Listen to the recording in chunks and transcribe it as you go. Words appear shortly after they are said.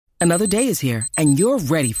Another day is here, and you're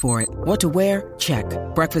ready for it. What to wear? Check.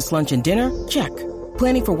 Breakfast, lunch, and dinner? Check.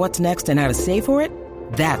 Planning for what's next and how to save for it?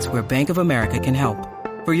 That's where Bank of America can help.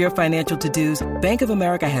 For your financial to-dos, Bank of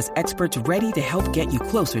America has experts ready to help get you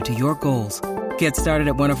closer to your goals. Get started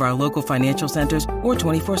at one of our local financial centers or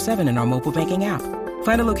 24/7 in our mobile banking app.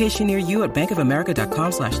 Find a location near you at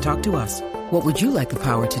bankofamerica.com/talktous. What would you like the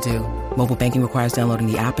power to do? Mobile banking requires downloading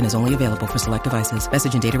the app and is only available for select devices.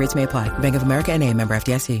 Message and data rates may apply. Bank of America N.A., member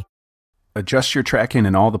FDIC. Adjust Your Tracking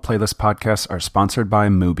and all the playlist podcasts are sponsored by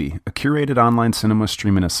Mubi, a curated online cinema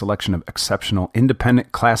streaming a selection of exceptional,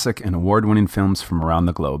 independent, classic, and award-winning films from around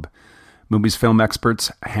the globe. Mubi's film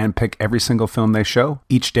experts handpick every single film they show.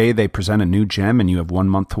 Each day they present a new gem and you have 1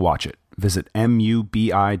 month to watch it. Visit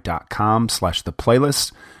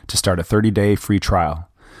mubi.com/theplaylist to start a 30-day free trial.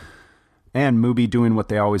 And Mubi doing what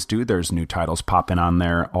they always do. There's new titles popping on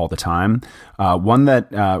there all the time. One that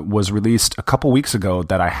was released a couple weeks ago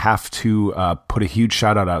that I have to put a huge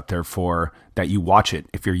shout out there for, that you watch it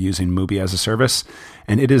if you're using Mubi as a service.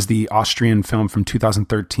 And it is the Austrian film from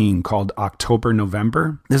 2013 called October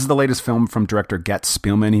November. This is the latest film from director Getz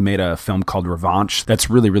Spielman. He made a film called Revanche that's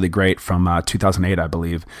really, really great from 2008, I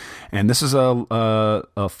believe. And this is a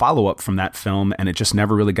follow-up from that film, and it just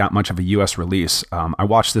never really got much of a U.S. release. I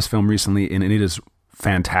watched this film recently, and it is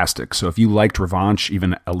fantastic. So if you liked Revanche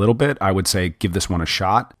even a little bit, I would say give this one a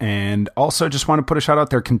shot. And also just want to put a shout out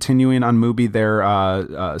there, continuing on Mubi, their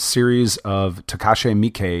series of Takashi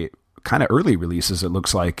Miike kind of early releases, it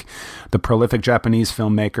looks like. The prolific Japanese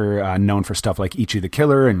filmmaker known for stuff like Ichi the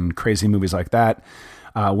Killer and crazy movies like that.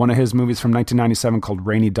 One of his movies from 1997 called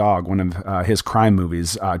Rainy Dog, one of his crime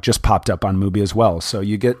movies, just popped up on Mubi as well. So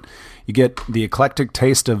you get the eclectic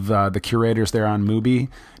taste of the curators there on Mubi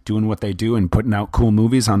doing what they do and putting out cool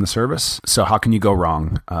movies on the service. So how can you go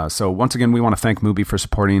wrong? So once again, we want to thank Mubi for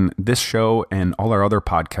supporting this show and all our other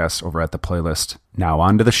podcasts over at The Playlist. Now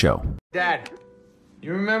on to the show. Dad,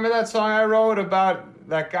 you remember that song I wrote about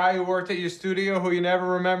that guy who worked at your studio who you never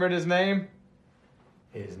remembered his name?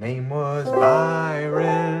 His name was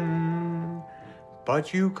Byron,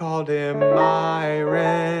 but you called him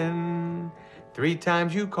Myron. 3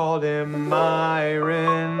 times you called him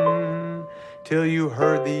Myron, till you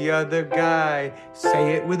heard the other guy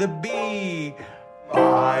say it with a B.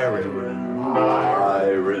 Byron,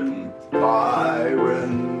 Byron,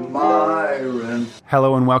 Byron, Byron.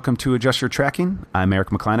 Hello and welcome to Adjust Your Tracking. I'm Eric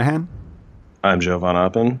McClanahan. I'm Joe Von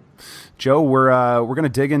Oppen. Joe, we're going to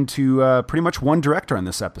dig into pretty much one director on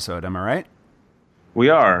this episode. Am I right? We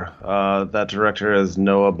are. That director is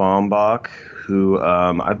Noah Baumbach, who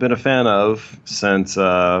I've been a fan of since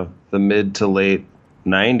the mid to late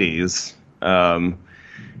 90s. And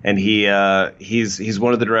he's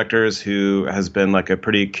one of the directors who has been like a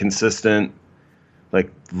pretty consistent like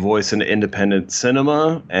voice in independent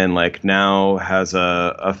cinema, and like now has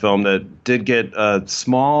a film that did get a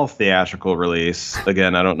small theatrical release.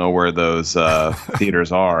 Again, I don't know where those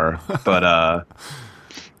theaters are, but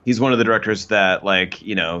he's one of the directors that, like,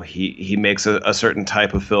 you know, he makes a certain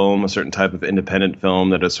type of film, a certain type of independent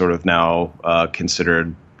film that is sort of now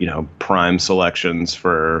considered, you know, prime selections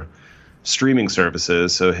for streaming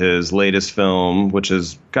services. So his latest film, which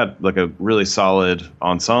has got like a really solid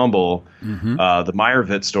ensemble, the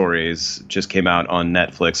Meyerowitz stories, just came out on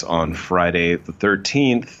Netflix on Friday the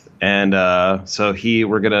 13th. And so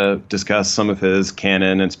we're going to discuss some of his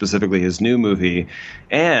canon and specifically his new movie.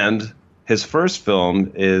 And his first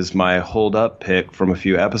film is my hold up pick from a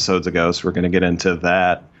few episodes ago. So we're going to get into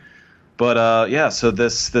that. But yeah, so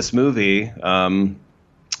this movie,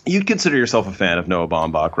 you'd consider yourself a fan of Noah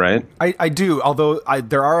Baumbach, right? I do, although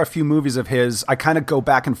there are a few movies of his. I kind of go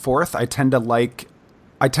back and forth. I tend to like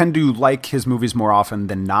his movies more often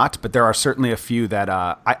than not, but there are certainly a few that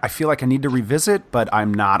I feel like I need to revisit, but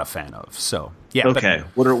I'm not a fan of. So yeah. Okay.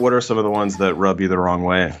 What are some of the ones that rub you the wrong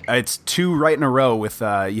way? It's 2 right in a row with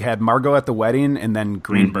you had Margot at the Wedding and then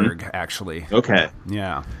Greenberg, actually. Okay.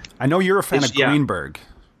 Yeah. I know you're a fan of Greenberg.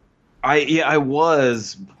 I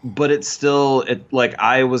was, but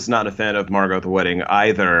I was not a fan of Margot at the Wedding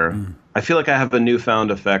either. I feel like I have a newfound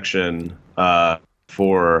affection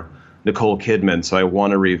for Nicole Kidman, so I want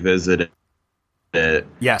to revisit it.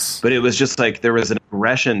 Yes. But it was just like there was an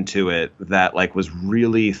aggression to it that like was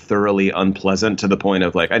really thoroughly unpleasant, to the point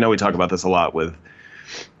of like, I know we talk about this a lot with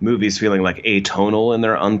movies feeling like atonal in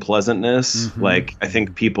their unpleasantness. Like I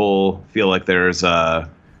think people feel like there's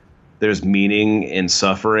meaning in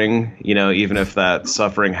suffering, you know, even if that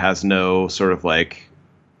suffering has no sort of like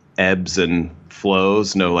ebbs and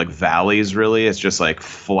flows, no like valleys really. It's just like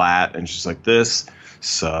flat and just like this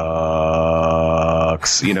sucks,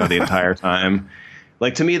 you know, the entire time.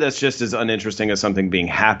 like, to me, that's just as uninteresting as something being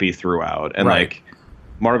happy throughout. And Right. like,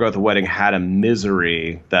 Margot at the Wedding had a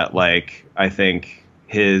misery that, like, I think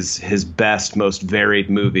his best, most varied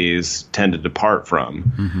movies tend to depart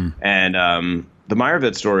from. Mm-hmm. And the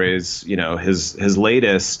Meyerowitz stories, you know, his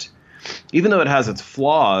latest, even though it has its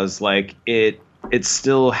flaws, like, it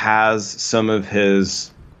still has some of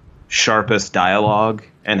his sharpest dialogue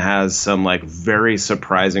and has some, like, very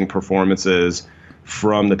surprising performances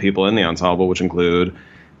from the people in the ensemble, which include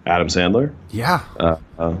Adam Sandler. Yeah.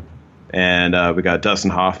 And we got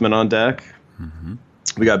Dustin Hoffman on deck. Mm-hmm.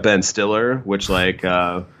 We got Ben Stiller, which, like,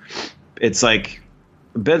 it's like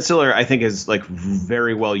Ben Stiller, I think, is, like,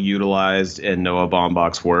 very well utilized in Noah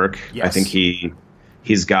Baumbach's work. Yes. I think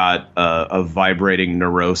he's got a vibrating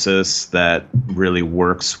neurosis that really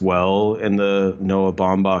works well in the Noah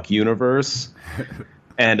Baumbach universe.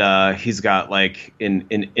 And he's got, like, an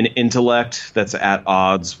intellect that's at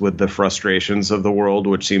odds with the frustrations of the world,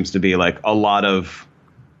 which seems to be, like, a lot of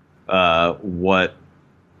what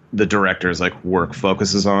the director's, like, work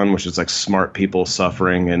focuses on, which is, like, smart people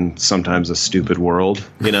suffering in sometimes a stupid world,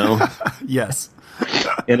 you know? Yes.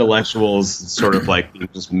 Intellectuals sort of, like, being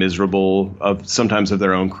just miserable sometimes of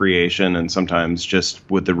their own creation and sometimes just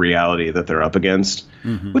with the reality that they're up against,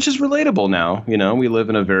 which is relatable now. You know, we live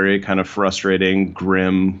in a very kind of frustrating,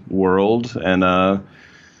 grim world. And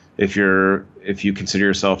if you consider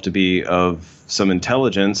yourself to be of some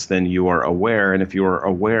intelligence, then you are aware. And if you are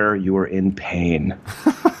aware, you are in pain.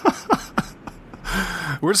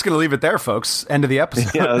 We're just going to leave it there, folks. End of the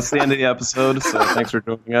episode. Yeah, that's the end of the episode. So thanks for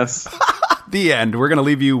joining us. The end. We're going to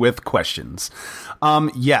leave you with questions.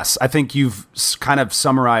 Yes, I think you've kind of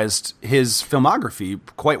summarized his filmography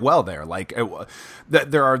quite well there. Like,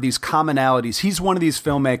 there are these commonalities. He's one of these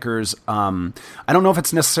filmmakers. I don't know if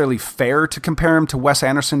it's necessarily fair to compare him to Wes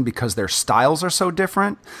Anderson because their styles are so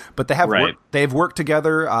different, but they have they've worked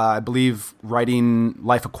together. I believe writing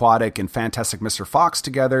Life Aquatic and Fantastic Mr. Fox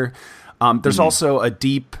together. There's also a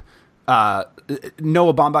deep.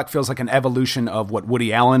 Noah Baumbach feels like an evolution of what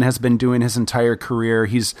Woody Allen has been doing his entire career.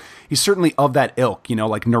 He's certainly of that ilk, you know,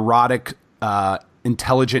 like neurotic,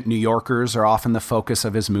 intelligent New Yorkers are often the focus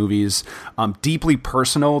of his movies. Deeply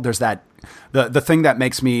personal. There's that, the thing that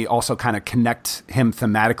makes me also kind of connect him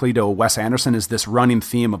thematically to Wes Anderson is this running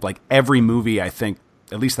theme of, like, every movie, I think,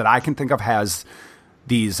 at least that I can think of, has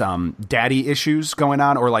these daddy issues going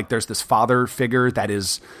on, or like there's this father figure that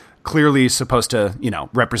is clearly supposed to, you know,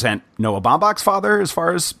 represent Noah Baumbach's father, as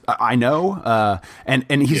far as I know. And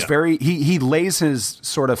he's he lays his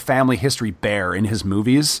sort of family history bare in his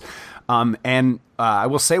movies. I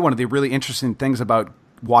will say one of the really interesting things about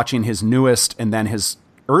watching his newest and then his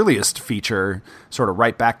earliest feature sort of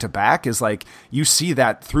right back to back is, like, you see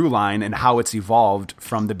that through line and how it's evolved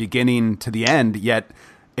from the beginning to the end, yet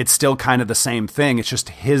it's still kind of the same thing. It's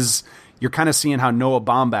just you're kind of seeing how Noah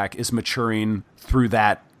Baumbach is maturing through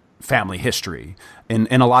that family history in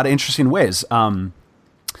a lot of interesting ways.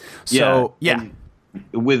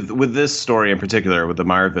 With this story in particular, with the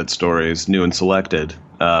Meyerowitz stories, new and selected,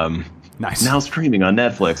 nice, now streaming on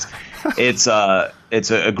Netflix. It's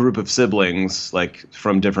a group of siblings, like,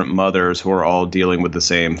 from different mothers who are all dealing with the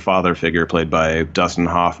same father figure played by Dustin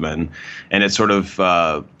Hoffman, and it's sort of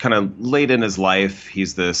kind of late in his life.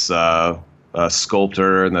 He's this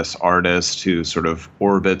sculptor and this artist who sort of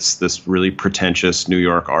orbits this really pretentious New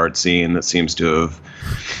York art scene that seems to have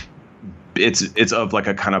it's of, like,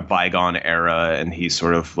 a kind of bygone era, and he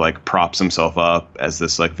sort of, like, props himself up as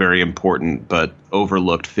this, like, very important but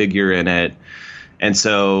overlooked figure in it. And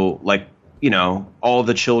so, like, you know, all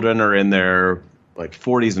the children are in their, like,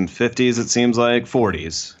 40s and 50s, it seems like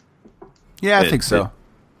 40s. Yeah, I think so.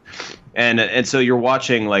 And so you're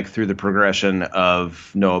watching, like, through the progression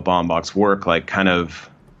of Noah Baumbach's work, like, kind of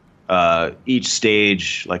each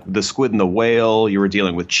stage, like The Squid and the Whale, you were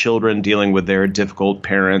dealing with children, dealing with their difficult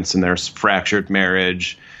parents and their fractured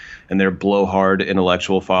marriage and their blowhard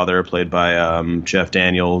intellectual father played by Jeff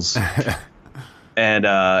Daniels.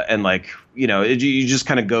 And like, you know, you just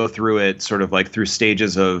kind of go through it sort of like through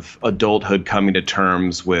stages of adulthood, coming to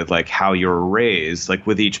terms with, like, how you're raised, like,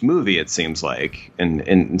 with each movie, it seems like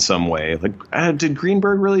in some way. Like, did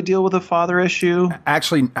Greenberg really deal with a father issue?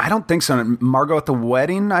 Actually, I don't think so. Margot at the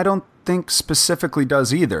Wedding, I don't think specifically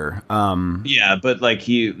does either. Yeah, but, like,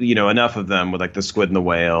 you know, enough of them with, like, The Squid and the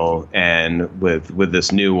Whale, and with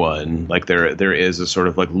this new one, like, there is a sort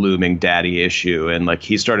of, like, looming daddy issue. And, like,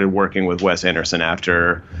 he started working with Wes Anderson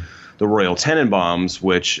after the Royal Tenenbaums,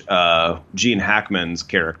 which Gene Hackman's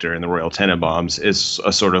character in the Royal Tenenbaums is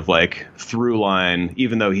a sort of, like, through line,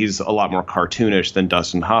 even though he's a lot more cartoonish than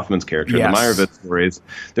Dustin Hoffman's character in the Meyerowitz stories.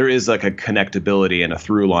 There is, like, a connectability and a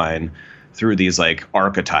through line through these like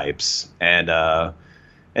archetypes. And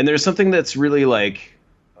there's something that's really like,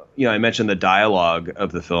 you know, I mentioned the dialogue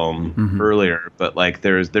of the film earlier, but like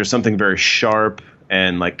there's something very sharp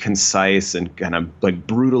and like concise and kind of like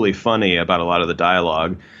brutally funny about a lot of the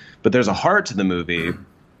dialogue. But there's a heart to the movie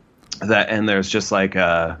and there's just like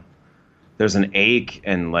there's an ache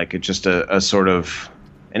and like just a sort of,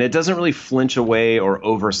 and it doesn't really flinch away or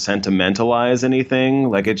over sentimentalize anything.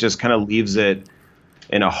 Like it just kind of leaves it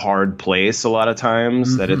in a hard place a lot of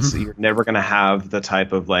times, that you're never going to have the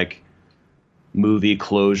type of like movie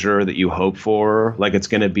closure that you hope for. Like it's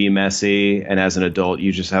going to be messy, and as an adult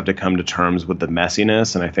you just have to come to terms with the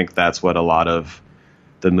messiness. And I think that's what a lot of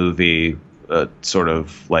the movie sort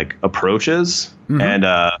of like approaches. And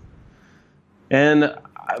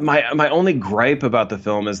my only gripe about the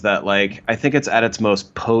film is that like I think it's at its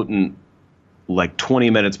most potent like 20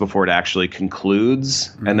 minutes before it actually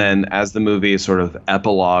concludes. And then as the movie sort of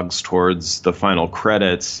epilogues towards the final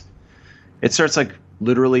credits, it starts like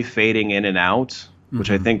literally fading in and out, which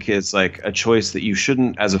I think is like a choice that you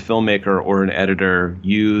shouldn't, as a filmmaker or an editor,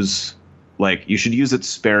 use. Like you should use it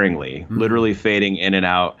sparingly, literally fading in and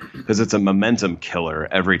out, because it's a momentum killer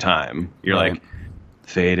every time. You're like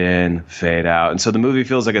fade in, fade out. And so the movie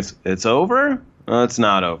feels like it's over. No, it's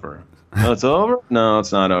not over. No, it's over. No,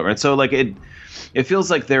 it's not over. And so like it feels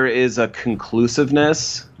like there is a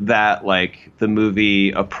conclusiveness that like the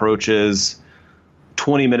movie approaches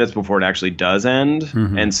 20 minutes before it actually does end.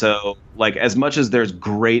 And so like as much as there's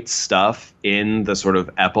great stuff in the sort of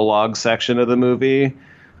epilogue section of the movie,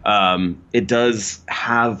 it does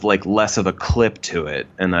have like less of a clip to it.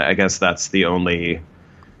 And I guess that's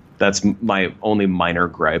my only minor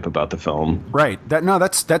gripe about the film. Right.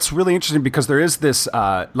 That's really interesting, because there is this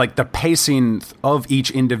like the pacing of each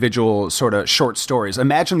individual sort of short stories.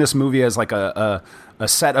 Imagine this movie as like a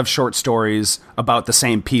set of short stories about the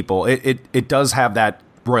same people. It does have that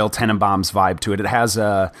Royal Tenenbaums vibe to it. It has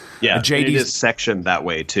a JD's, it is sectioned that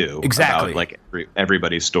way too. Exactly. About like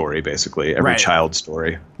everybody's story, basically every child's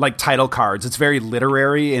story. Like title cards. It's very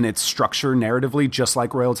literary in its structure narratively, just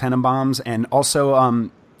like Royal Tenenbaums. And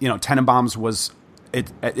also, you know, Tenenbaums was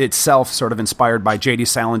itself sort of inspired by J.D.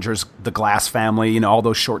 Salinger's The Glass Family, you know, all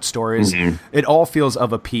those short stories. It all feels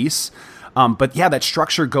of a piece. But yeah, that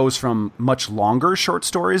structure goes from much longer short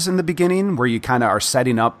stories in the beginning, where you kind of are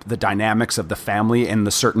setting up the dynamics of the family and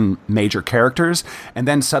the certain major characters. And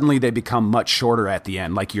then suddenly they become much shorter at the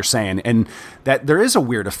end, like you're saying. And that there is a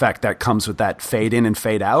weird effect that comes with that fade in and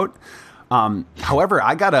fade out. However,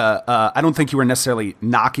 I don't think you were necessarily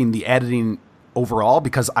knocking the editing overall,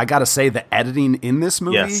 because I gotta say the editing in this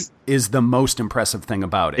movie is the most impressive thing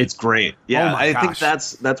about it. It's great. Yeah, I think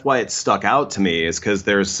that's why it stuck out to me, is because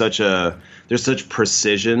there's such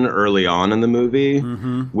precision early on in the movie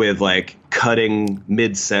with like cutting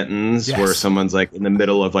mid-sentence where someone's like in the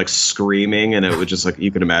middle of like screaming, and it would just like, you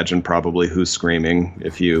can imagine probably who's screaming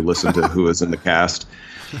if you listen to who is in the cast.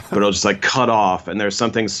 But it'll just like cut off, and there's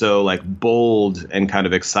something so like bold and kind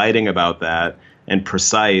of exciting about that, and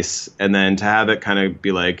precise. And then to have it kind of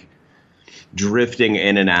be like drifting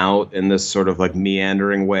in and out in this sort of like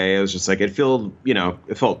meandering way, it was just like, it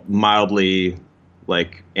felt mildly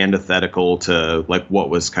like antithetical to like what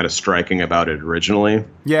was kind of striking about it originally.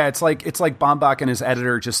 Yeah, it's like Baumbach and his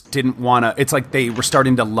editor just didn't want to, it's like they were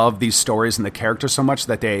starting to love these stories and the characters so much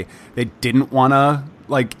that they didn't want to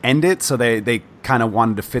like end it, so they kind of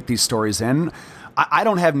wanted to fit these stories in. I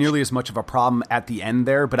don't have nearly as much of a problem at the end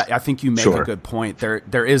there, but I think you make a good point.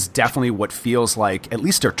 There is definitely what feels like at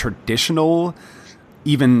least a traditional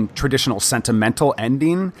sentimental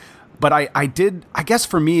ending. But I guess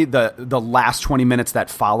for me, the last 20 minutes that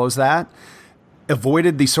follows that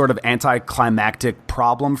avoided the sort of anticlimactic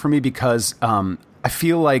problem for me, because I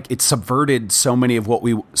feel like it subverted so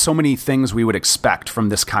many things we would expect from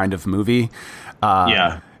this kind of movie.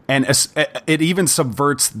 And it even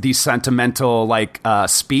subverts the sentimental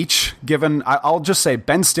speech given. I'll just say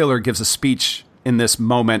Ben Stiller gives a speech in this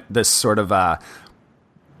moment, this sort of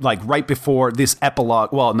right before this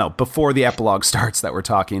epilogue. Well, no, before the epilogue starts that we're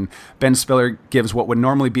talking, Ben Stiller gives what would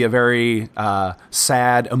normally be a very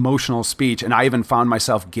sad, emotional speech. And I even found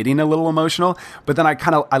myself getting a little emotional. But then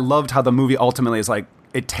I loved how the movie ultimately is like,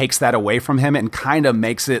 it takes that away from him and kind of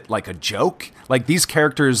makes it like a joke. Like, these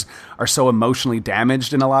characters are so emotionally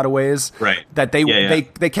damaged in a lot of ways, right, that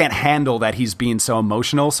they can't handle that he's being so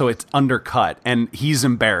emotional. So it's undercut and he's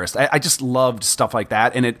embarrassed. I just loved stuff like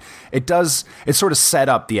that. And it sort of set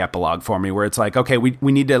up the epilogue for me, where it's like, okay, we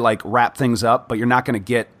need to like wrap things up, but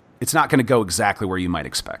it's not going to go exactly where you might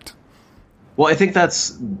expect. Well, I think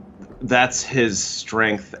that's his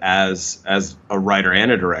strength as a writer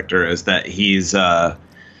and a director, is that he's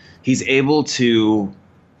he's able to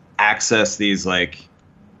access these like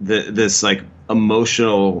this like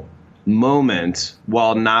emotional moment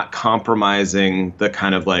while not compromising the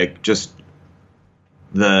kind of like just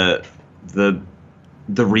the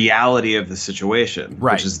reality of the situation,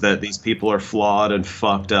 right, which is that these people are flawed and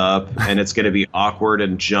fucked up and it's going to be awkward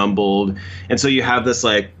and jumbled. And so you have this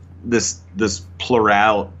like this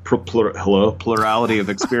plurality of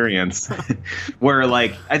experience where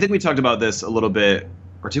like, I think we talked about this a little bit,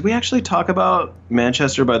 or did we actually talk about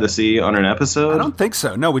Manchester by the Sea on an episode? I don't think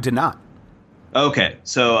so. No, we did not. Okay.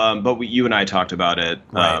 So, but you and I talked about it,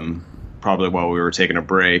 right, probably while we were taking a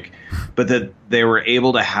break, but that they were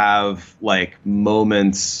able to have like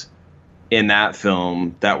moments in that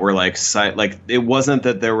film that were like it wasn't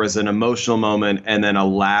that there was an emotional moment and then a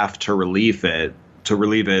laugh to relieve it.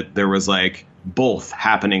 There was like both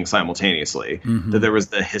happening simultaneously. That there was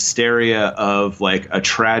the hysteria of like a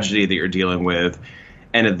tragedy that you're dealing with,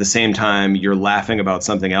 and at the same time you're laughing about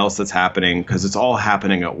something else that's happening because it's all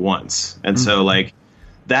happening at once. And so like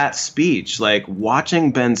that speech, like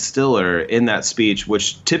watching Ben Stiller in that speech,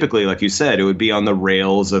 which typically, like you said, it would be on the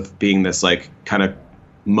rails of being this like kind of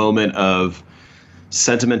moment of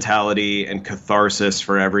sentimentality and catharsis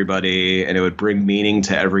for everybody, and it would bring meaning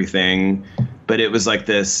to everything. But it was like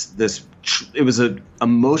this it was a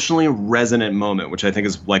emotionally resonant moment, which I think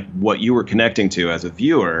is like what you were connecting to as a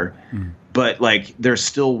viewer. But like there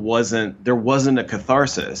wasn't a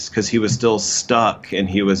catharsis because he was still stuck, and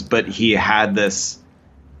he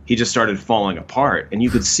just started falling apart, and you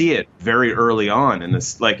could see it very early on in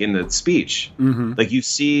this, like in the speech. Like you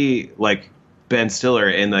see like Ben Stiller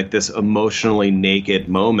in like this emotionally naked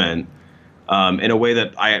moment, in a way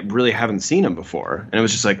that I really haven't seen him before. And it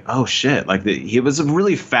was just like, oh shit, like it was a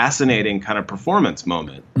really fascinating kind of performance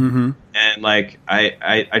moment. And like,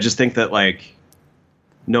 I just think that like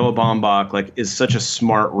Noah Baumbach like is such a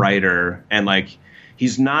smart writer, and like,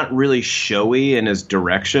 he's not really showy in his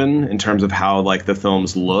direction in terms of how like the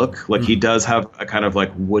films look. Like he does have a kind of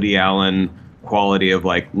like Woody Allen quality of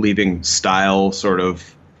like leaving style sort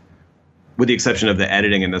of, with the exception of the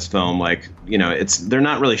editing in this film, like, you know, they're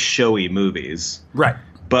not really showy movies. Right.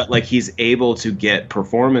 But like he's able to get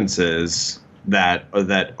performances that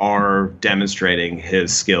are demonstrating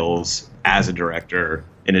his skills as a director,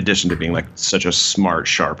 in addition to being like such a smart,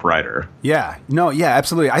 sharp writer. Yeah, no, yeah,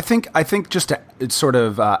 absolutely. I think just to sort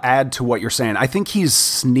of add to what you're saying, I think he's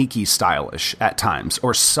sneaky stylish at times,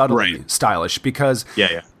 or subtly stylish, because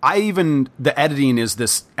the editing is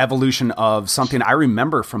this evolution of something I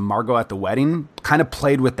remember from Margot at the Wedding, kind of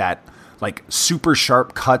played with that like super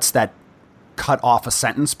sharp cuts that cut off a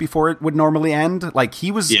sentence before it would normally end. Like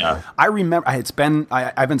he was, I remember, I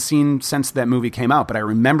haven't seen since that movie came out, but I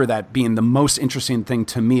remember that being the most interesting thing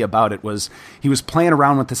to me about it was he was playing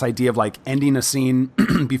around with this idea of like ending a scene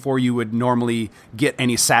before you would normally get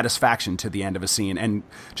any satisfaction to the end of a scene, and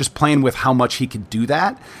just playing with how much he could do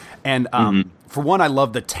that. And, for one, I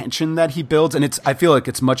love the tension that he builds, and I feel like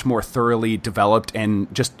it's much more thoroughly developed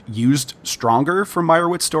and just used stronger for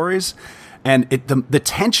Meyerowitz stories. And the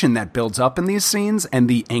tension that builds up in these scenes, and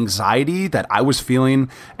the anxiety that I was feeling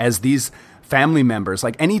as these family members,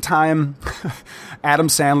 like anytime Adam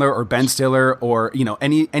Sandler or Ben Stiller or, you know,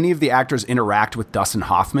 any of the actors interact with Dustin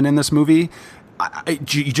Hoffman in this movie,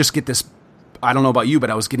 you just get this, I don't know about you, but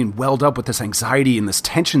I was getting welled up with this anxiety and this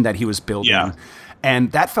tension that he was building. Yeah.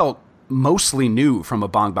 And that felt mostly new from a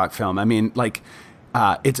Baumbach film. I mean, like,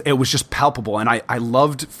 it was just palpable, and I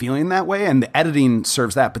loved feeling that way, and the editing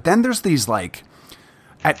serves that. But then there's these like,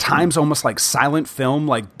 at times almost like silent film,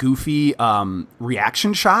 like goofy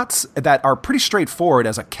reaction shots that are pretty straightforward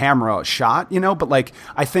as a camera shot, you know. But like,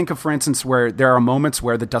 I think of, for instance, where there are moments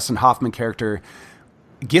where the Dustin Hoffman character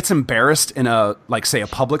gets embarrassed in a, like, say, a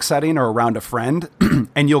public setting or around a friend,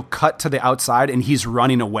 and you'll cut to the outside and he's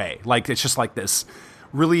running away. Like, it's just like this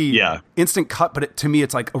really instant cut, but to me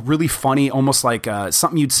it's like a really funny, almost like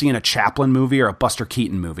something you'd see in a Chaplin movie or a Buster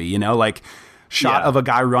Keaton movie, you know, like shot of a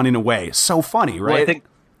guy running away. So funny, right? Well, I think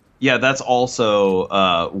that's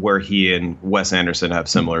also where he and Wes Anderson have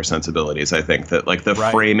similar sensibilities. I think that like the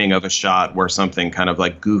framing of a shot where something kind of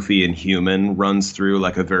like goofy and human runs through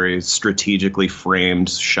like a very strategically framed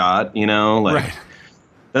shot, you know, like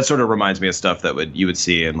that sort of reminds me of stuff that you would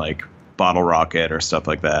see in like Bottle Rocket or stuff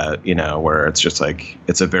like that, you know, where it's just like,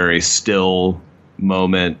 it's a very still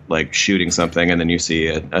moment, like shooting something, and then you see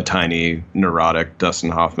a tiny neurotic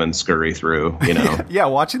Dustin Hoffman scurry through, you know. Yeah,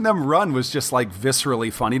 watching them run was just like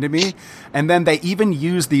viscerally funny to me. And then they even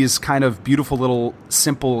use these kind of beautiful little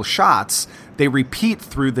simple shots. They repeat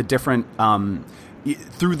through the different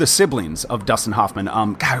through the siblings of Dustin Hoffman.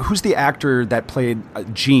 God, who's the actor that played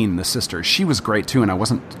Jean, the sister? She was great too, and I'm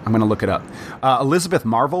going to look it up. Elizabeth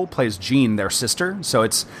Marvel plays Jean, their sister. So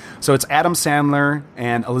it's Adam Sandler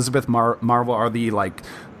and Elizabeth Marvel are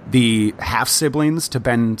the half siblings to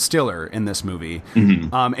Ben Stiller in this movie.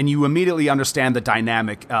 Mm-hmm. And you immediately understand the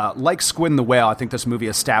dynamic. Like Squid and the Whale, I think this movie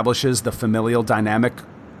establishes the familial dynamic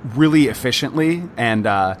really efficiently, and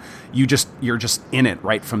you're just in it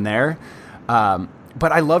right from there.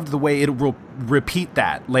 But I loved the way it will repeat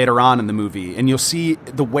that later on in the movie, and you'll see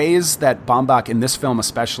the ways that Baumbach in this film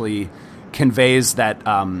especially conveys that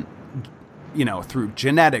through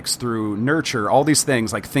genetics, through nurture, all these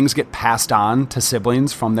things, like things get passed on to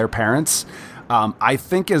siblings from their parents. I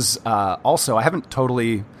think is also, I haven't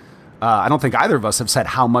totally, I don't think either of us have said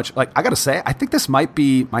how much, like, I got to say, I think this might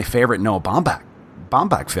be my favorite Noah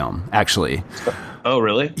Baumbach film, actually. Oh,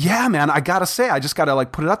 really? Yeah, man. I got to say, I just got to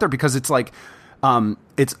put it out there because it's like,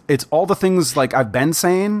 it's all the things like I've been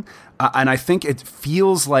saying. And I think it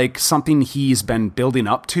feels like something he's been building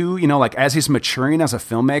up to, as he's maturing as a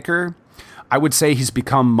filmmaker. I would say he's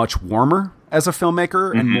become much warmer as a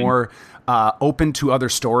filmmaker mm-hmm. and more open to other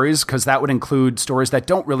stories, because that would include stories that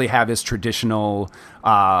don't really have his traditional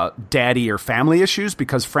daddy or family issues,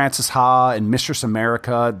 because Frances Ha and Mistress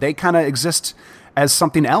America, they kind of exist as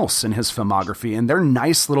something else in his filmography, and they're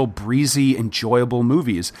nice little breezy, enjoyable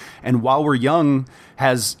movies. And While We're Young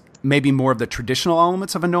has maybe more of the traditional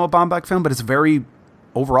elements of a Noah Baumbach film, but it's very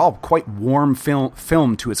overall quite warm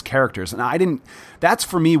film to its characters. And that's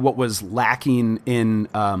for me what was lacking in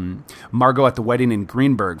Margot at the Wedding in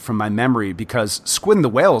Greenberg from my memory, because Squid and the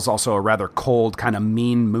Whale is also a rather cold, kind of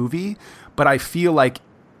mean movie, but I feel like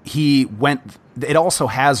it also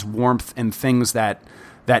has warmth and things that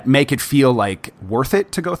make it feel like worth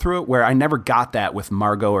it to go through it, where I never got that with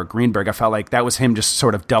Margot or Greenberg. I felt like that was him just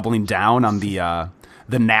sort of doubling down on the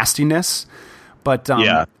nastiness. But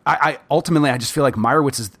I ultimately, I just feel like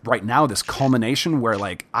Meyerowitz is right now this culmination where,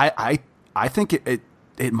 like, I think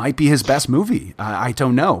it might be his best movie. I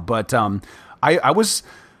don't know, but I was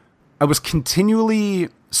continually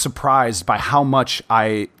surprised by how much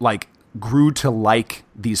I grew to like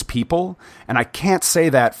these people, and I can't say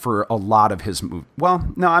that for a lot of his movies.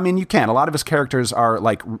 Well, no, I mean, you can. A lot of his characters are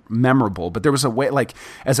memorable, but there was a way,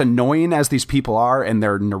 as annoying as these people are and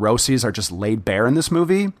their neuroses are just laid bare in this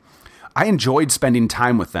movie, I enjoyed spending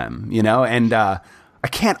time with them, and I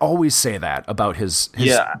can't always say that about his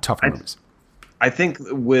tougher movies. I think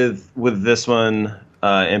with this one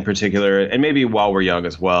in particular, and maybe While We're Young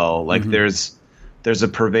as well, mm-hmm. there's a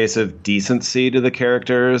pervasive decency to the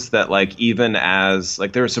characters that, even as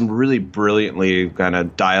there are some really brilliantly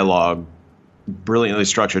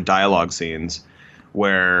structured dialogue scenes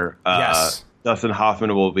where yes. Dustin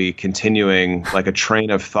Hoffman will be continuing a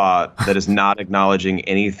train of thought that is not acknowledging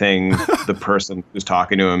anything the person who's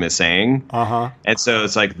talking to him is saying. Uh-huh. And so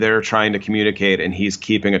it's they're trying to communicate and he's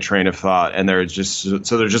keeping a train of thought, and there's just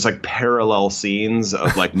parallel scenes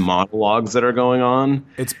of monologues that are going on.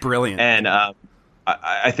 It's brilliant. And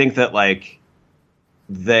I think that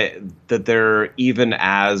that they're, even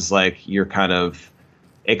as you're kind of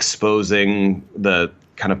exposing the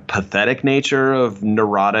kind of pathetic nature of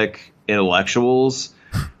neurotic intellectuals,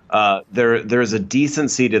 there's a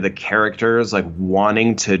decency to the characters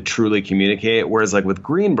wanting to truly communicate, whereas with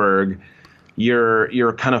Greenberg,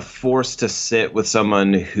 you're kind of forced to sit with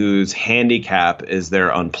someone whose handicap is their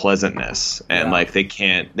unpleasantness, and they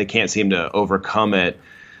can't seem to overcome it.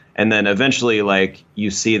 And then eventually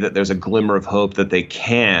you see that there's a glimmer of hope that they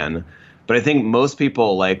can. But I think most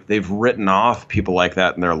people, they've written off people like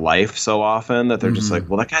that in their life so often that they're mm-hmm. just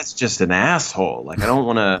well, that guy's just an asshole. I don't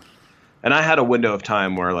want to. And I had a window of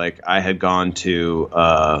time where I had gone to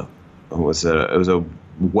it was a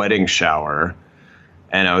wedding shower,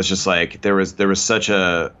 and I was just there was such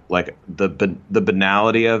a the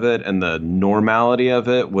banality of it and the normality of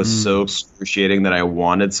it was so excruciating that I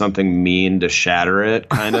wanted something mean to shatter it,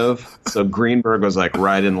 kind of. So Greenberg was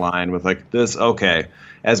right in line with this. Okay,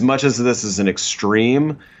 as much as this is an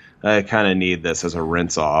extreme, I kind of need this as a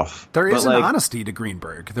rinse off. There is an honesty to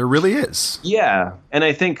Greenberg. There really is. Yeah, and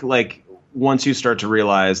I think once you start to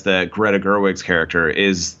realize that Greta Gerwig's character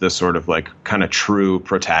is the sort of kind of true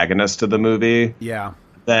protagonist of the movie, yeah,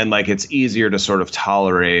 then it's easier to sort of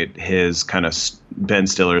tolerate his kind of Ben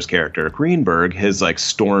Stiller's character Greenberg, his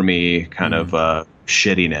stormy kind of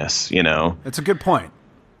shittiness, It's a good point.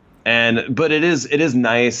 But it is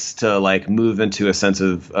nice to move into a sense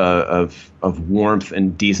of warmth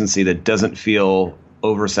and decency that doesn't feel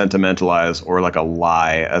over sentimentalized or a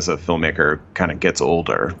lie as a filmmaker kind of gets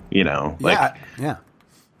older, Yeah.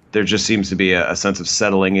 there just seems to be a sense of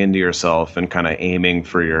settling into yourself and kind of aiming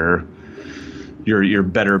for your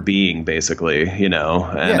better being, basically, you know.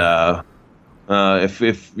 And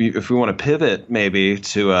if we want to pivot maybe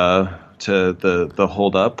to the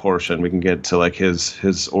hold up portion, we can get to like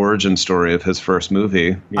his origin story of his first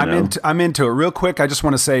movie. I'm into it. Real quick, I just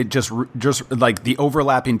want to say just like the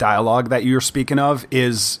overlapping dialogue that you're speaking of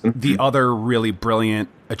is the other really brilliant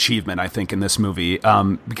achievement, I think, in this movie,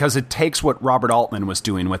 because it takes what Robert Altman was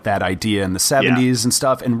doing with that idea in the 70s and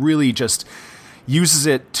stuff, and really just uses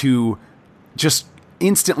it to just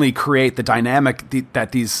instantly create the dynamic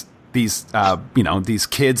that these these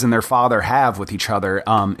kids and their father have with each other,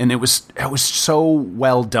 and it was so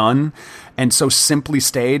well done and so simply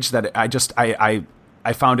staged that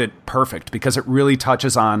I found it perfect, because it really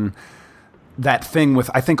touches on that thing with,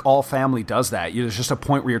 I think all family does that. There's just a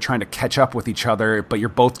point where you're trying to catch up with each other, but you're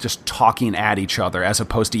both just talking at each other as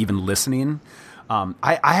opposed to even listening.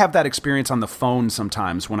 I have that experience on the phone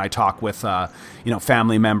sometimes when I talk with,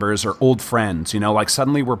 family members or old friends, like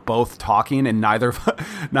suddenly we're both talking and neither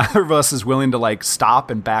of us is willing to like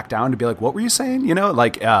stop and back down to be like, what were you saying?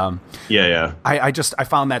 I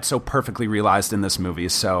found that so perfectly realized in this movie.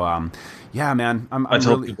 So, yeah, man, I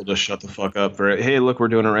tell people to shut the fuck up for it. Hey, look, we're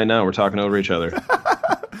doing it right now. We're talking over each other.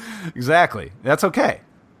 Exactly. That's okay.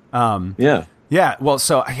 Yeah, well,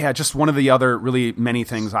 so just one of the other really many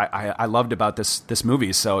things I loved about this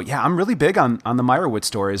movie. So yeah, I'm really big on the Meyerowitz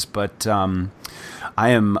stories, but I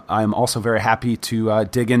am also very happy to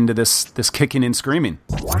dig into this kicking and screaming.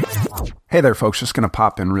 Hey there, folks! Just going to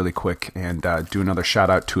pop in really quick and do another shout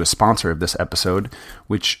out to a sponsor of this episode,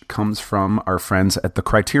 which comes from our friends at the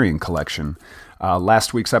Criterion Collection.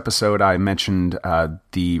 Last week's episode, I mentioned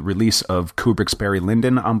the release of Kubrick's Barry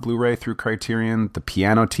Lyndon on Blu-ray through Criterion, The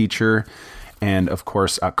Piano Teacher, and, of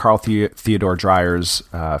course, Carl Theodor Dreyer's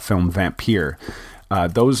film Vampire.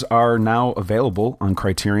 Those are now available on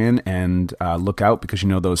Criterion, and look out, because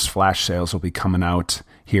those flash sales will be coming out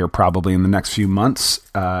here probably in the next few months,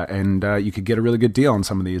 and you could get a really good deal on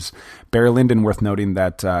some of these. Barry Lyndon, worth noting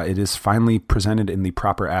that it is finally presented in the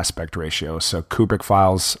proper aspect ratio, so Kubrick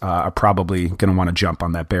files are probably going to want to jump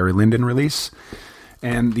on that Barry Lyndon release.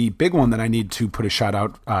 And the big one that I need to put a shout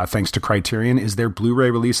out, thanks to Criterion, is their Blu-ray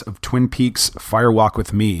release of Twin Peaks Fire Walk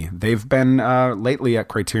with Me. They've been, lately at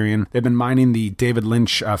Criterion, they've been mining the David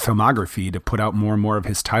Lynch filmography to put out more and more of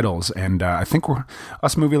his titles. And I think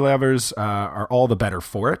us movie lovers are all the better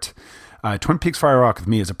for it. Twin Peaks Fire Walk with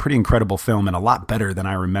Me is a pretty incredible film and a lot better than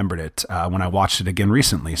I remembered it when I watched it again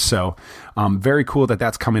recently. So very cool that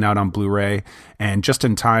that's coming out on Blu-ray, and just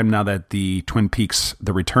in time now that the Twin Peaks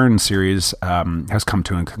The Return series has come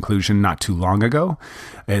to a conclusion not too long ago.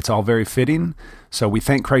 It's all very fitting. So we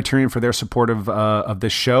thank Criterion for their support of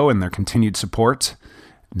this show and their continued support.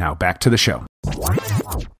 Now back to the show.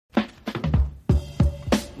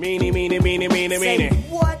 Meanie, meanie, meanie, meanie, meanie.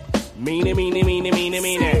 What? Meanie, meanie, meanie, meanie,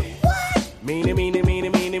 meanie. Meanie, meanie,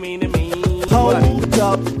 meanie, meanie, meanie, meanie. Hold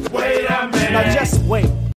up. Wait a minute. Now just wait.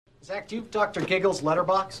 Zach, you Dr. Giggles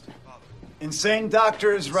letterboxed? Insane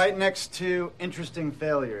doctors right next to interesting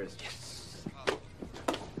failures. Yes.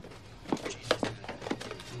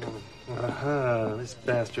 Aha, this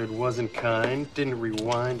bastard wasn't kind, didn't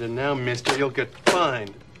rewind, and now, mister, you'll get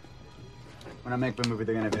fined. When I make my movie,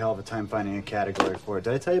 they're gonna have a hell of a time finding a category for it.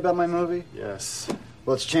 Did I tell you about my movie? Yes.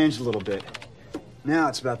 Well, it's changed a little bit. Now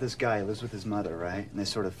it's about this guy who lives with his mother, right? And they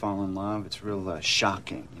sort of fall in love. It's real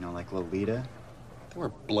shocking, like Lolita. There were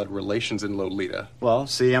blood relations in Lolita. Well,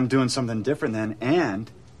 see, I'm doing something different then,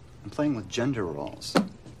 and I'm playing with gender roles.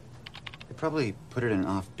 They probably put it in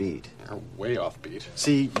offbeat. They're way offbeat.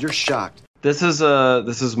 See, you're shocked. This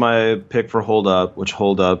is my pick for Hold Up, which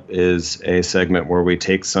Hold Up is a segment where we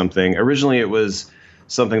take something. Originally, it was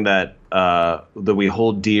something that we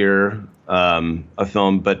hold dear, a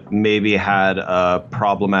film, but maybe had a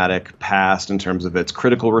problematic past in terms of its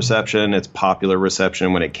critical reception, its popular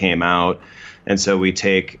reception when it came out. And so we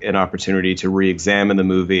take an opportunity to re-examine the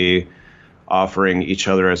movie, offering each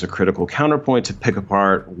other as a critical counterpoint to pick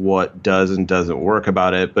apart what does and doesn't work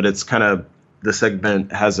about it. But it's kind of, the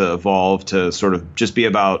segment has evolved to sort of just be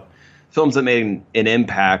about films that made an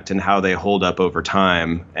impact and how they hold up over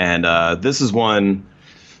time. And this is one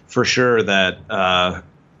for sure that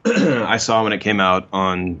I saw when it came out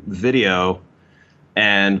on video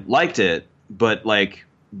and liked it, but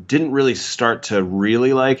didn't really start to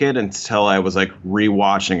really like it until I was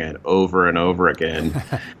rewatching it over and over again.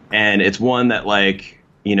 And it's one that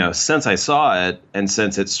since I saw it and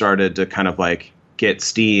since it started to kind of get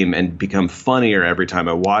steam and become funnier every time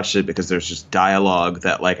I watched it, because there's just dialogue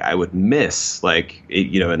that like I would miss, like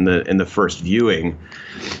in the first viewing,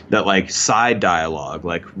 that like side dialogue,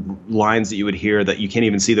 like lines that you would hear that you can't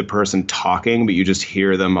even see the person talking, but you just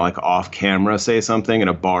hear them like off camera say something in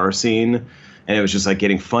a bar scene, and it was just like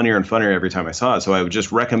getting funnier and funnier every time I saw it. So I would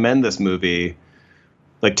just recommend this movie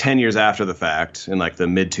like 10 years after the fact, in like the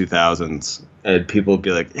mid 2000s, and people would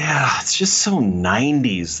be like, yeah, it's just so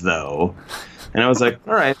 90s though. And I was like,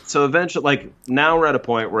 all right. So eventually, like now we're at a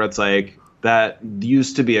point where it's like, that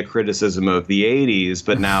used to be a criticism of the 80s,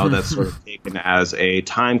 but now that's sort of taken as a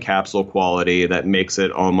time capsule quality that makes it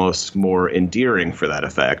almost more endearing for that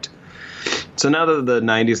effect. So now that the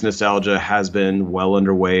 90s nostalgia has been well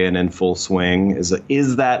underway and in full swing,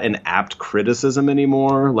 is that an apt criticism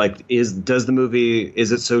anymore? Like, is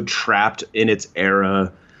it so trapped in its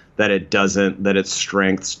era that its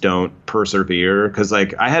strengths don't persevere? Because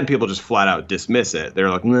like I had people just flat out dismiss it.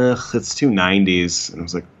 They're like, nah, it's too 90s. And I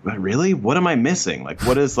was like, really? What am I missing? Like,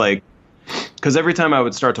 what is like, because every time I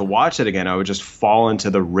would start to watch it again, I would just fall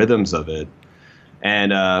into the rhythms of it.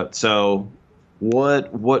 And so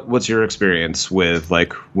what's your experience with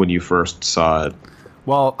like when you first saw it?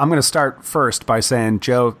 Well, I'm going to start first by saying,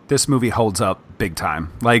 Joe, this movie holds up big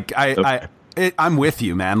time. Like I'm with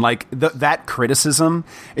you, man. Like that criticism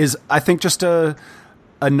is, I think, just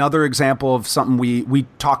another example of something we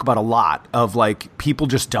talk about a lot, of like people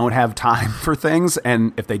just don't have time for things.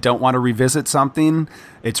 And if they don't want to revisit something,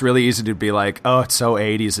 it's really easy to be like, oh, it's so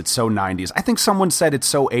 80s, it's so 90s. I think someone said it's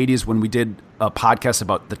so 80s when we did a podcast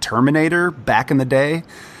about the Terminator back in the day.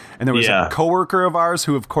 And there was a coworker of ours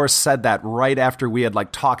who, of course, said that right after we had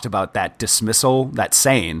like talked about that dismissal, that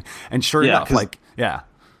saying. And sure enough, like, yeah.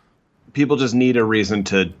 People just need a reason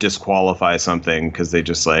to disqualify something, because they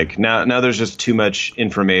just like now there's just too much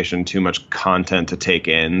information, too much content to take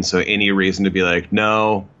in. So any reason to be like,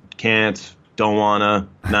 no, can't, don't wanna,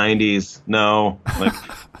 90s, no. Like,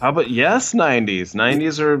 how about yes, 90s?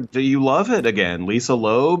 90s are, do you love it again? Lisa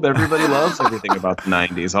Loeb, everybody loves everything about the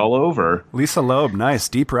 90s all over. Lisa Loeb, nice,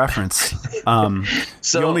 deep reference.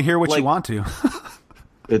 So you only hear what you want to.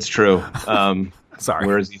 It's true. Sorry.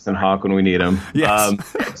 Where's Ethan Hawke when we need him?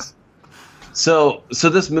 Yes. So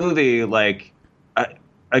this movie, like,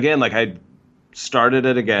 I started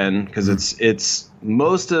it again because it's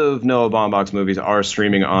most of Noah Baumbach's movies are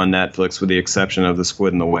streaming on Netflix, with the exception of The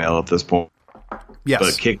Squid and the Whale at this point. Yes,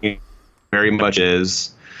 but Kicking very much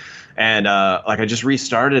is, and I just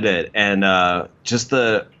restarted it, and I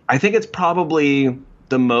think it's probably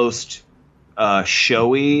the most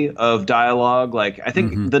showy of dialogue. Like, I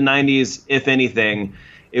think the 90s, if anything,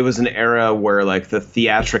 it was an era where like the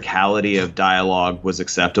theatricality of dialogue was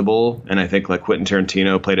acceptable. And I think like Quentin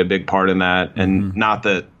Tarantino played a big part in that. And not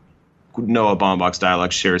that Noah Baumbach's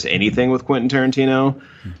dialogue shares anything with Quentin Tarantino,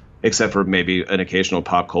 except for maybe an occasional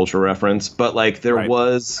pop culture reference. But like there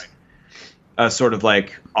was a sort of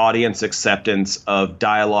like audience acceptance of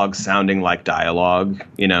dialogue sounding like dialogue,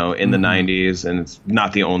 in the 90s. And it's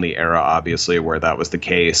not the only era, obviously, where that was the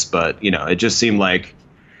case. But, it just seemed like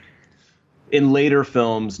in later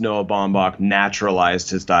films, Noah Baumbach naturalized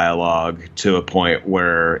his dialogue to a point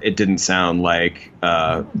where it didn't sound like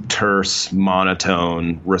terse,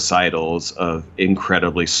 monotone recitals of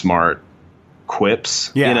incredibly smart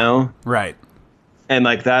quips, Right. And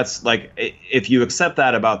like that's like, if you accept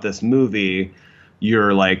that about this movie,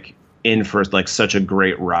 you're like in for like such a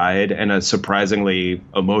great ride, and a surprisingly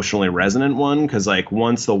emotionally resonant one, because like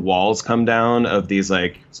once the walls come down of these,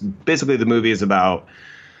 like basically the movie is about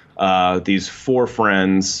these four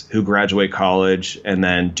friends who graduate college and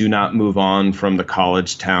then do not move on from the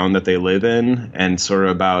college town that they live in, and sort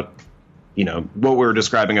of about, what we were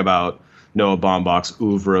describing about Noah Baumbach's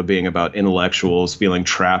oeuvre being about intellectuals feeling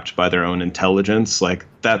trapped by their own intelligence. Like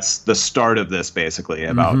that's the start of this, basically,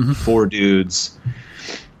 about four dudes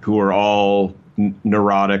who are all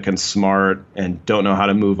neurotic and smart and don't know how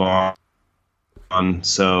to move on.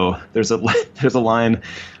 So there's a line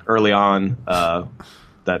early on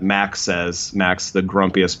that Max says. Max, the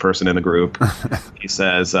grumpiest person in the group, he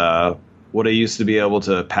says, what I used to be able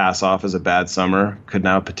to pass off as a bad summer could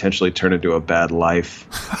now potentially turn into a bad life.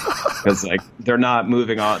 Because like they're not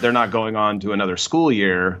moving on, they're not going on to another school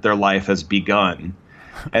year. Their life has begun.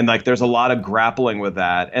 And like there's a lot of grappling with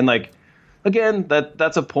that. And like, again,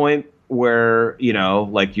 that's a point where,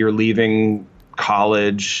 like you're leaving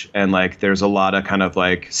college, and like there's a lot of kind of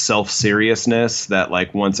like self-seriousness that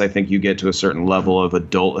like once I think you get to a certain level of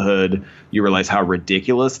adulthood, you realize how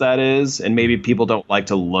ridiculous that is. And maybe people don't like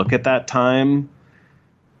to look at that time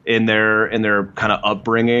in their kind of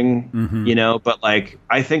upbringing, but like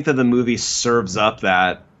I think that the movie serves up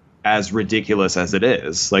that as ridiculous as it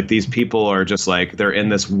is. Like, these people are just like, they're in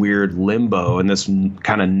this weird limbo, in this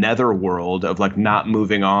kind of nether world of like not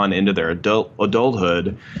moving on into their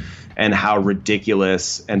adulthood, and how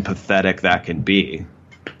ridiculous and pathetic that can be.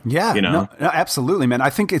 Yeah, you know? No, absolutely, man. I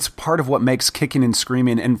think it's part of what makes Kicking and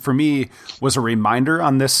Screaming, and for me was a reminder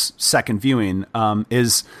on this second viewing,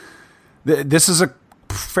 is this is a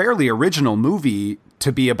fairly original movie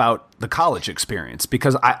to be about the college experience,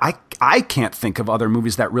 because I can't think of other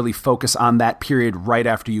movies that really focus on that period right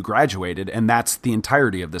after you graduated, and that's the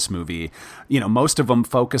entirety of this movie. You know, most of them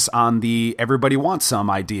focus on the everybody wants some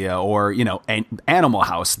idea, or, you know, Animal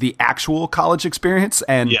House, the actual college experience.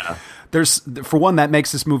 And there's, for one, that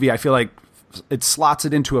makes this movie, I feel like it slots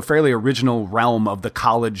it into a fairly original realm of the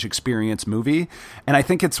college experience movie. And I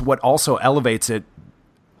think it's what also elevates it,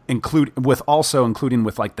 including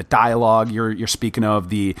with like the dialogue you're speaking of,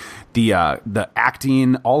 the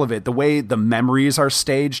acting, all of it, the way the memories are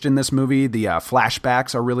staged in this movie, the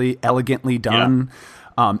flashbacks are really elegantly done,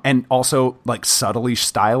 and also like subtly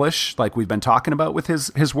stylish, like we've been talking about with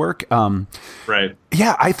his work. Right.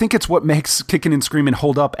 Yeah, I think it's what makes Kickin' and Screamin'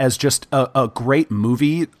 hold up as just a great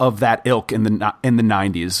movie of that ilk in the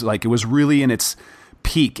 90s. Like, it was really in its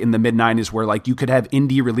peak in the mid 90s, where like you could have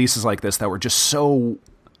indie releases like this that were just so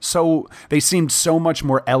they seemed so much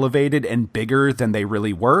more elevated and bigger than they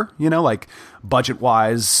really were, you know, like budget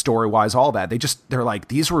wise, story wise, all that. They're like,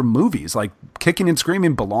 these were movies. Like, Kicking and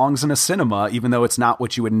Screaming belongs in a cinema, even though it's not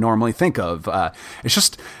what you would normally think of. It's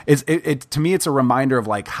just, to me, it's a reminder of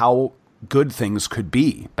like how good things could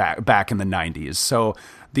be back in the 90s. So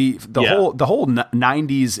the whole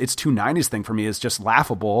 90s, it's two 90s thing for me is just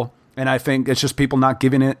laughable. And I think it's just people not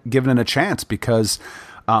giving it a chance, because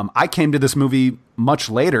I came to this movie much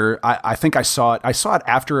later. I think I saw it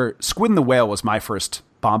after Squid and the Whale was my first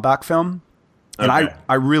Baumbach film, and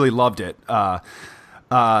I really loved it.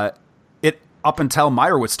 It, up until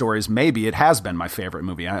Meyerowitz Stories, maybe it has been my favorite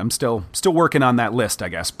movie. I'm still working on that list, I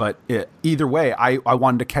guess. But either way, I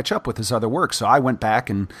wanted to catch up with his other work, so I went back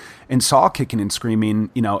and saw Kicking and Screaming,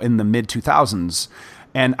 you know, in the mid 2000s.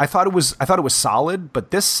 And I thought it was solid,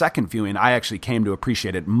 but this second viewing, I actually came to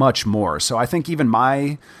appreciate it much more. So I think even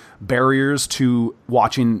my barriers to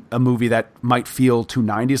watching a movie that might feel too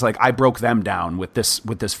 90s, like, I broke them down with this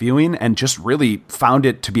viewing, and just really found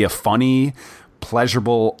it to be a funny,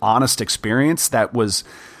 pleasurable, honest experience that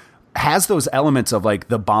has those elements of like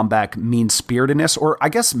the Baumbach mean-spiritedness, or I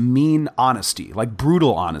guess mean honesty, like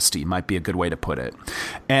brutal honesty might be a good way to put it.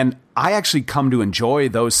 And I actually come to enjoy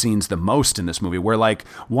those scenes the most in this movie, where like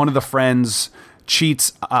one of the friends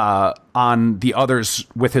cheats on the others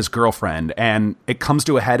with his girlfriend, and it comes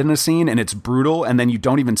to a head in a scene, and it's brutal, and then you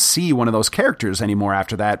don't even see one of those characters anymore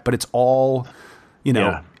after that, but it's all, you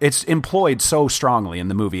know, it's employed so strongly in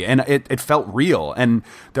the movie, and it felt real. And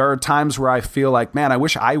there are times where I feel like, man, I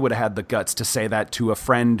wish I would have had the guts to say that to a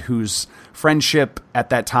friend whose friendship at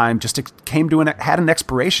that time just had an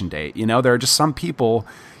expiration date. You know, there are just some people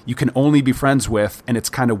you can only be friends with, and it's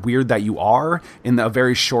kind of weird that you are in a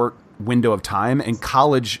very short window of time. And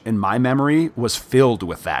college, in my memory, was filled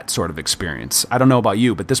with that sort of experience. I don't know about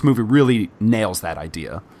you, but this movie really nails that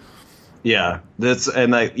idea. Yeah,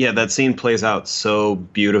 that scene plays out so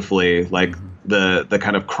beautifully. Like the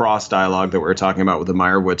kind of cross dialogue that we were talking about with the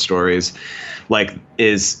Meyerowitz Stories, like,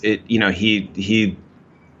 is it, you know, he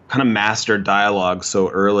kind of mastered dialogue so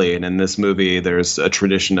early, and in this movie there's a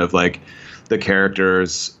tradition of like the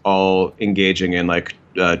characters all engaging in like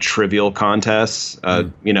trivial contests,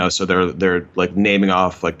 you know, so they're like naming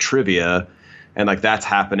off like trivia. And like that's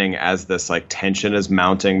happening as this like tension is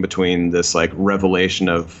mounting between this like revelation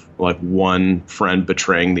of like one friend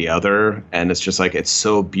betraying the other. And it's just like, it's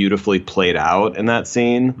so beautifully played out in that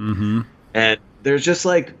scene. Mm-hmm. And there's just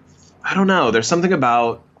like, I don't know, there's something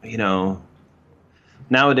about, you know,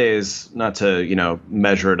 nowadays, not to, you know,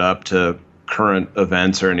 measure it up to current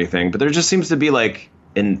events or anything, but there just seems to be like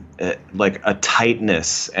like a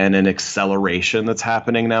tightness and an acceleration that's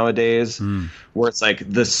happening nowadays, where it's like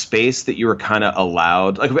the space that you were kind of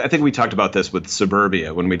allowed. Like, I think we talked about this with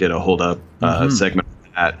Suburbia when we did a hold up segment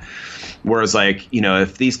of that. Whereas, like, you know,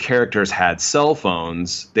 if these characters had cell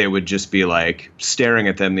phones, they would just be like staring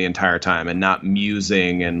at them the entire time and not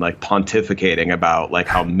musing and like pontificating about like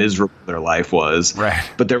how miserable their life was. Right.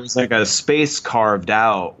 But there was like a space carved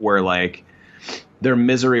out where like their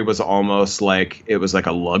misery was almost like it was like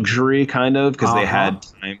a luxury kind of, because they had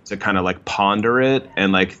time to kind of like ponder it.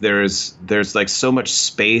 And like there's like so much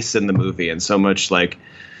space in the movie and so much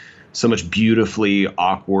beautifully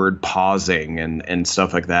awkward pausing and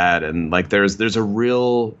stuff like that. And like there's a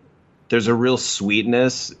real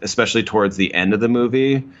sweetness, especially towards the end of the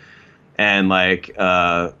movie. And like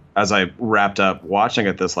as I wrapped up watching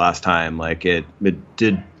it this last time, like it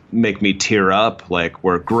did make me tear up, like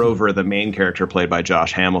where Grover, the main character played by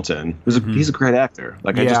Josh Hamilton, he's a great actor.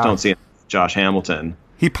 Like I just don't see Josh Hamilton.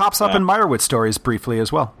 He pops up in Meyerowitz stories briefly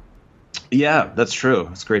as well. Yeah, that's true.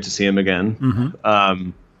 It's great to see him again.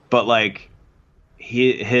 But like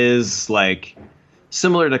his like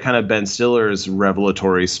similar to kind of Ben Stiller's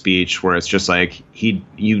revelatory speech, where it's just like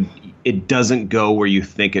it doesn't go where you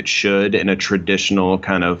think it should in a traditional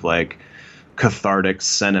kind of like cathartic,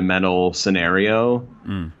 sentimental scenario.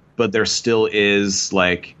 But there still is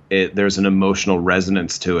like there's an emotional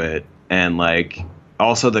resonance to it, and like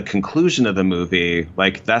also the conclusion of the movie,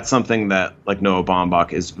 like that's something that like Noah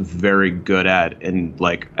Baumbach is very good at in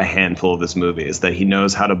like a handful of his movies, that he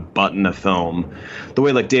knows how to button a film the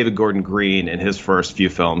way like David Gordon Green in his first few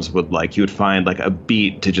films would, like he would find like a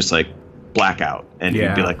beat to just like black out, and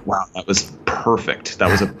he'd be like, wow, that was perfect. That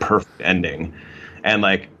was a perfect ending. And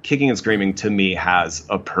like Kicking and Screaming to me has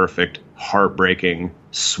a perfect, heartbreaking,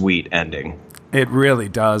 sweet ending. It really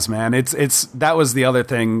does, man. It's that was the other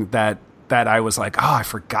thing that I was like, oh, I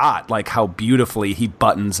forgot like how beautifully he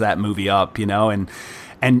buttons that movie up, you know, and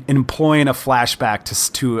employing a flashback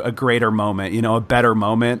to a greater moment, you know, a better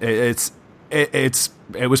moment. It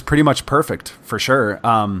was pretty much perfect for sure.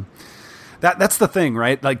 That's the thing,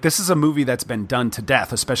 right? Like this is a movie that's been done to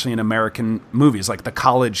death, especially in American movies, like the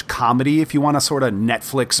college comedy, if you want to sort of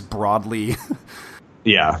Netflix broadly.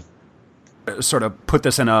 Sort of put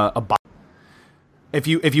this in a box. If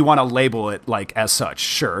you want to label it like as such,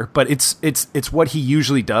 sure, but it's what he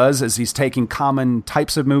usually does is he's taking common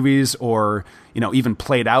types of movies or, you know, even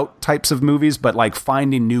played out types of movies, but like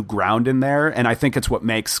finding new ground in there. And I think it's what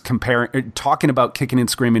makes talking about Kicking and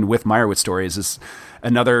Screaming with Meyerowitz stories is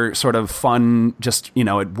another sort of fun, just, you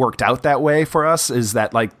know, it worked out that way for us, is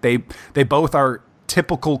that like they both are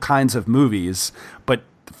typical kinds of movies, but,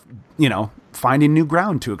 you know, finding new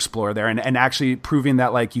ground to explore there and actually proving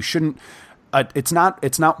that like you shouldn't, it's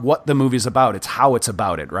not what the movie's about. It's how it's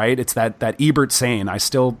about it, right? It's that Ebert saying I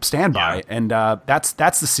still stand by. And that's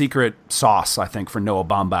the secret sauce, I think, for Noah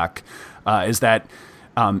Baumbach, is that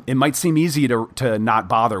it might seem easy to not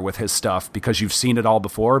bother with his stuff because you've seen it all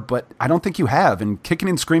before, but I don't think you have. And Kicking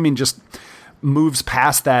and Screaming just moves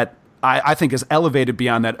past that. I think is elevated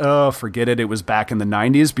beyond that. Oh, forget it. It was back in the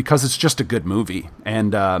 90s, because it's just a good movie.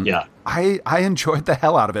 And I enjoyed the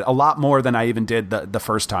hell out of it a lot more than I even did the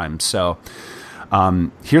first time. So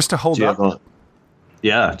here's to hold up. Do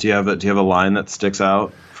you have a line that sticks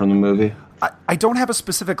out from the movie? I don't have a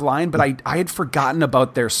specific line, but I had forgotten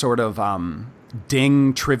about their sort of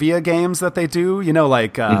ding trivia games that they do. You know,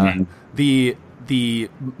 like the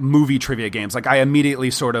movie trivia games. Like I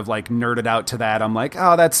immediately sort of like nerded out to that. I'm like,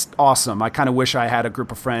 oh, that's awesome. I kind of wish I had a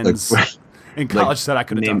group of friends in college that I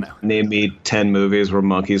could have done that. Name me 10 movies where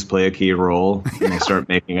monkeys play a key role, and they start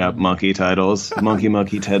making up monkey titles.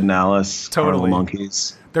 Monkey, Ted and Alice, Carnival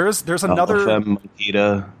Monkeys. There's another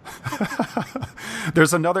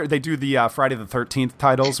There's another. They do the Friday the 13th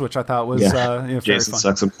titles, which I thought was very Jason fun.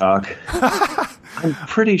 Sucks Some Cock. I'm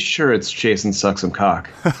pretty sure it's Jason Sucks Some Cock.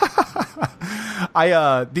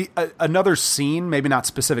 Another scene, maybe not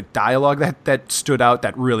specific dialogue that stood out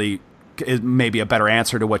that really is maybe a better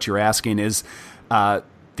answer to what you're asking is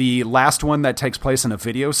the last one that takes place in a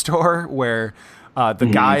video store where the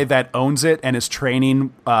guy that owns it and is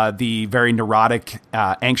training the very neurotic,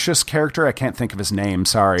 anxious character. I can't think of his name.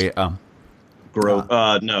 Sorry.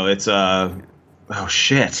 No, it's oh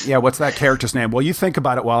shit. Yeah, what's that character's name? Well, you think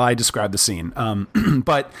about it while I describe the scene.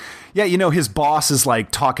 But yeah, you know, his boss is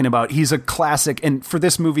like talking about, he's a classic, and for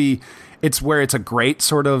this movie, it's where it's a great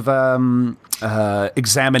sort of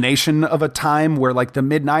examination of a time where like the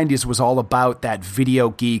mid-90s was all about that video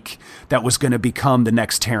geek that was going to become the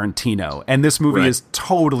next Tarantino. And this movie is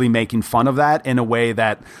totally making fun of that in a way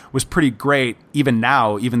that was pretty great, even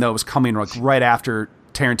now, even though it was coming like right after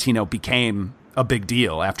Tarantino became a big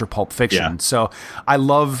deal, after Pulp Fiction. So I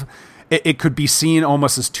love it. Could be seen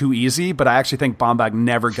almost as too easy, but I actually think Baumbach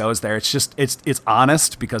never goes there. It's just it's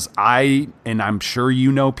honest, because I'm sure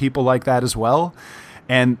you know people like that as well.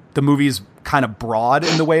 And the movie's kind of broad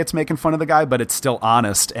in the way it's making fun of the guy, but it's still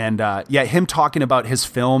honest. And him talking about his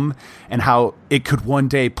film and how it could one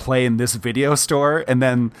day play in this video store, and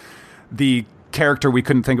then the character, we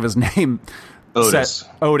couldn't think of his name, Otis,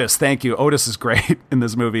 thank you. Otis is great in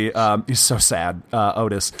this movie. He's so sad,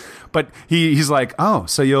 Otis. But he's like, oh,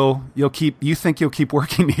 so you think you'll keep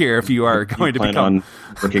working here if you are going to become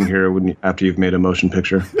working here after you've made a motion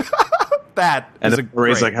picture.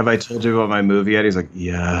 He's like, have I told you about my movie yet? He's like,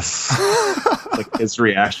 yes. Like his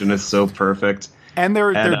reaction is so perfect. And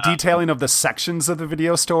their detailing of the sections of the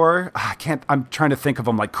video store. I'm trying to think of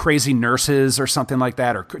them like crazy nurses or something like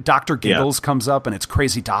that. Or Dr. Giggles comes up and it's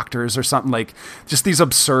crazy doctors or something, like just these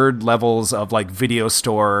absurd levels of like video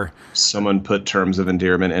store. Someone put Terms of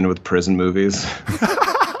Endearment in with prison movies.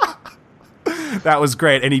 That was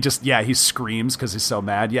great. And he screams because he's so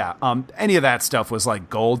mad. Yeah. Any of that stuff was like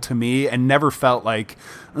gold to me and never felt like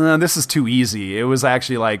this is too easy. It was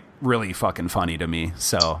actually like really fucking funny to me.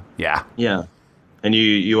 So yeah. Yeah. And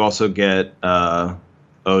you also get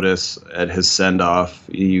Otis at his send-off.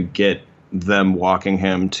 You get them walking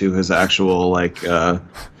him to his actual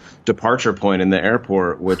departure point in the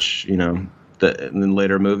airport, which, in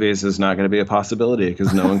later movies is not going to be a possibility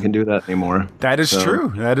because no one can do that anymore. That is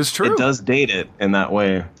true. That is true. It does date it in that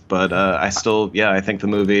way. But I think the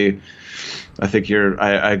movie,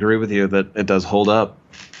 I agree with you that it does hold up.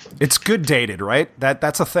 It's good dated, right?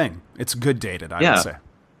 That's a thing. It's good dated, I would say.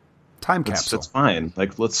 Time capsule. It's fine.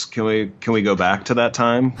 Like, can we go back to that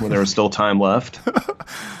time when there was still time left?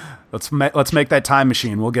 Let's make that time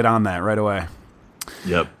machine. We'll get on that right away.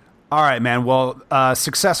 Yep. All right, man. Well,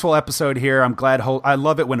 successful episode here. I'm glad. I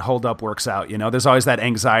love it when Hold Up works out. There's always that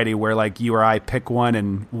anxiety where like you or I pick one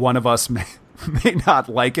and one of us may not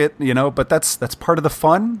like it. But that's part of the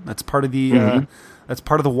fun. That's part of the that's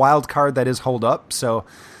part of the wild card that is Hold Up. So.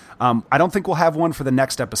 I don't think we'll have one for the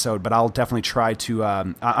next episode, but I'll definitely try to.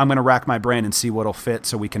 I'm going to rack my brain and see what'll fit,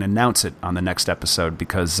 so we can announce it on the next episode.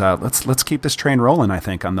 Because let's keep this train rolling. I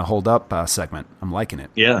think on the Hold Up segment, I'm liking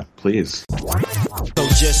it. Yeah, please. So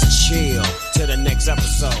just chill to the next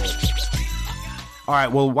episode. All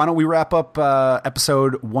right, well, why don't we wrap up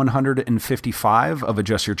episode 155 of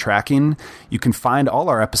Adjust Your Tracking. You can find all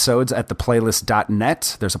our episodes at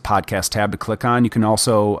theplaylist.net. There's a podcast tab to click on. You can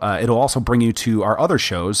also, it'll also bring you to our other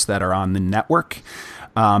shows that are on the network.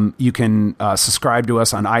 You can subscribe to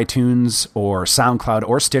us on iTunes or SoundCloud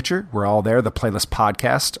or Stitcher. We're all there, the Playlist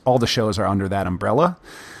Podcast. All the shows are under that umbrella.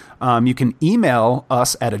 You can email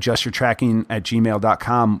us at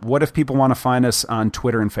adjustyourtracking@gmail.com. What if people want to find us on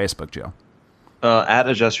Twitter and Facebook, Joe? At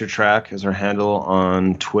Adjust Your Track is our handle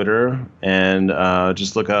on Twitter, and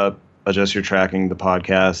just look up Adjust Your Tracking, the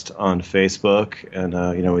podcast, on Facebook, and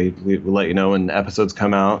we let you know when episodes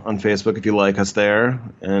come out on Facebook if you like us there,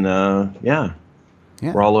 and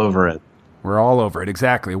we're all over it. We're all over it,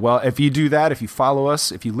 exactly. Well, if you do that, if you follow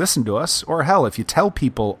us, if you listen to us, or hell, if you tell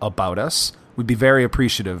people about us, we'd be very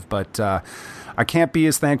appreciative. But I can't be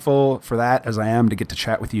as thankful for that as I am to get to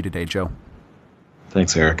chat with you today, Joe.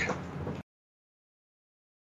 Thanks, Eric.